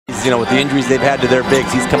because, you know, with the injuries they've had to their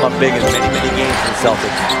bigs, he's come up big in many, many games for the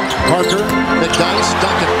Celtics. Parker, McDyess,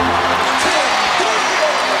 Duncan.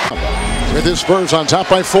 With his Spurs on top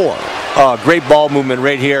by 4. Great ball movement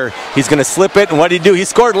right here. He's going to slip it, and what did he do? He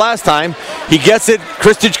scored last time. He gets it.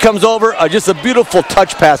 Kristich comes over. Just a beautiful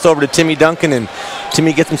touch pass over to Timmy Duncan, and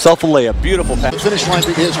Timmy gets himself a layup. Beautiful pass. The finish line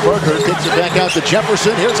is Parker. Kicks it back out to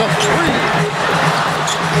Jefferson. Here's a 3.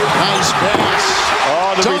 Nice pass.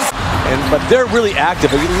 But they're really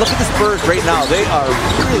active. If you look at the Spurs right now, they are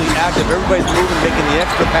really active. Everybody's moving, making the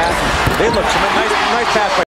extra pass. They look nice pass by